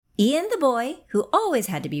Ian the Boy Who Always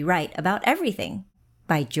Had to Be Right About Everything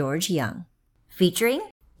by George Young. Featuring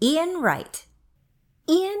Ian Wright.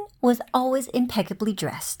 Ian was always impeccably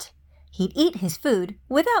dressed. He'd eat his food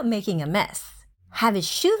without making a mess, have his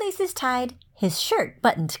shoelaces tied, his shirt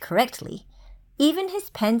buttoned correctly. Even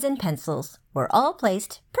his pens and pencils were all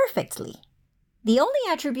placed perfectly. The only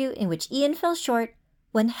attribute in which Ian fell short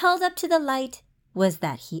when held up to the light was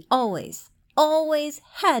that he always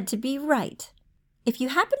had to be right. If you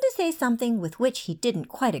happened to say something with which he didn't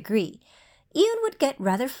quite agree, Ian would get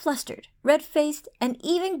rather flustered, red-faced, and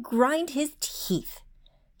even grind his teeth.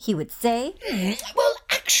 He would say, Well,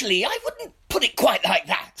 actually, I wouldn't put it quite like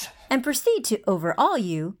that, and proceed to overawe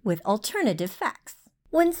you with alternative facts.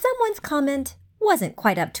 When someone's comment wasn't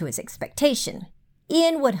quite up to his expectation,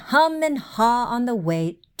 Ian would hum and haw on the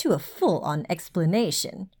way to a full-on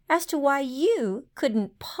explanation as to why you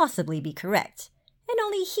couldn't possibly be correct, and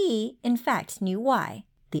only he, in fact, knew why.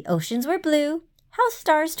 The oceans were blue, how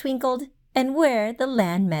stars twinkled, and where the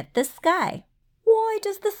land met the sky. Why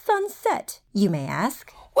does the sun set, you may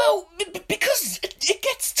ask? Well, because it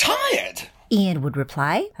gets tired, Ian would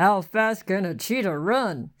reply. How fast can a cheetah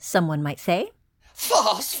run? Someone might say.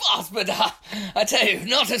 Fast, but I tell you,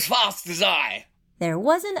 not as fast as I. There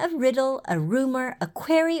wasn't a riddle, a rumor, a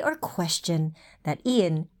query, or question that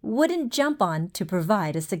Ian wouldn't jump on to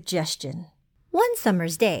provide a suggestion. One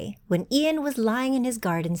summer's day, when Ian was lying in his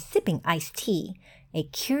garden sipping iced tea, a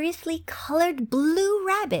curiously colored blue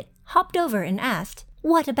rabbit hopped over and asked,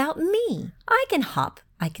 What about me? I can hop,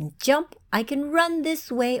 I can jump, I can run this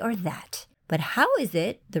way or that. But how is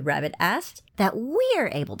it, the rabbit asked, that we're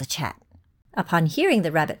able to chat? Upon hearing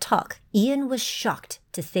the rabbit talk, Ian was shocked,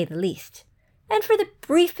 to say the least. And for the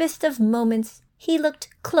briefest of moments, he looked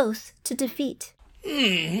close to defeat.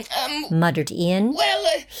 Muttered Ian. Well,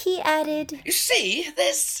 he added, You see,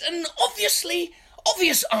 there's an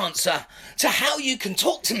obvious answer to how you can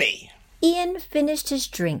talk to me. Ian finished his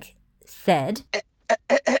drink, said,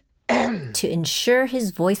 to ensure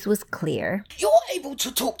his voice was clear. You're able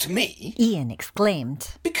to talk to me? Ian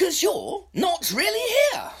exclaimed. Because you're not really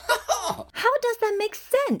here. How does that make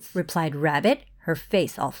sense? Replied Rabbit, her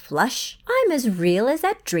face all flush. I'm as real as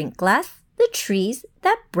that drink glass, the trees,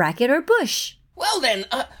 that bracket or bush. Well then,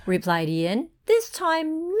 replied Ian, this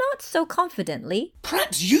time not so confidently.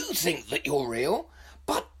 Perhaps you think that you're real,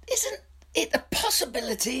 but isn't it a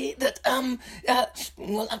possibility that,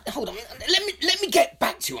 hold on, let me get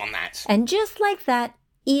back to you on that. And just like that,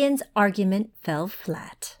 Ian's argument fell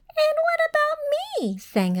flat. And what about me?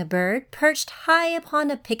 Sang a bird perched high upon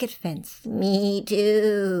a picket fence. Me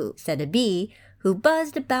too, said a bee who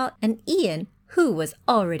buzzed about an Ian who was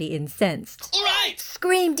already incensed. All right,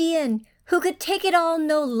 screamed Ian, who could take it all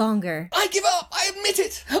no longer. I give up, I admit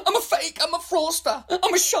it. I'm a fake, I'm a fraudster,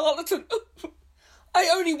 I'm a charlatan. I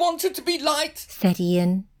only wanted to be liked, said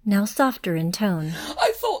Ian, now softer in tone.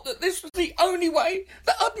 I thought that this was the only way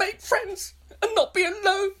that I'd make friends and not be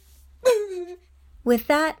alone. With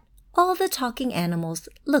that, all the talking animals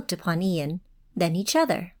looked upon Ian, then each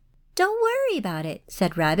other. Don't worry about it,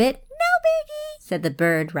 said Rabbit. No biggie, said the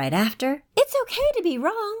bird right after. It's okay to be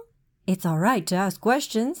wrong. It's all right to ask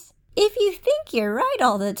questions. If you think you're right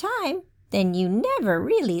all the time, then you never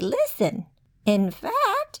really listen. In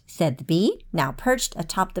fact, said the bee, now perched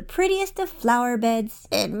atop the prettiest of flower beds,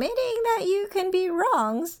 admitting that you can be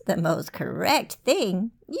wrong's the most correct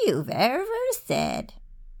thing you've ever said.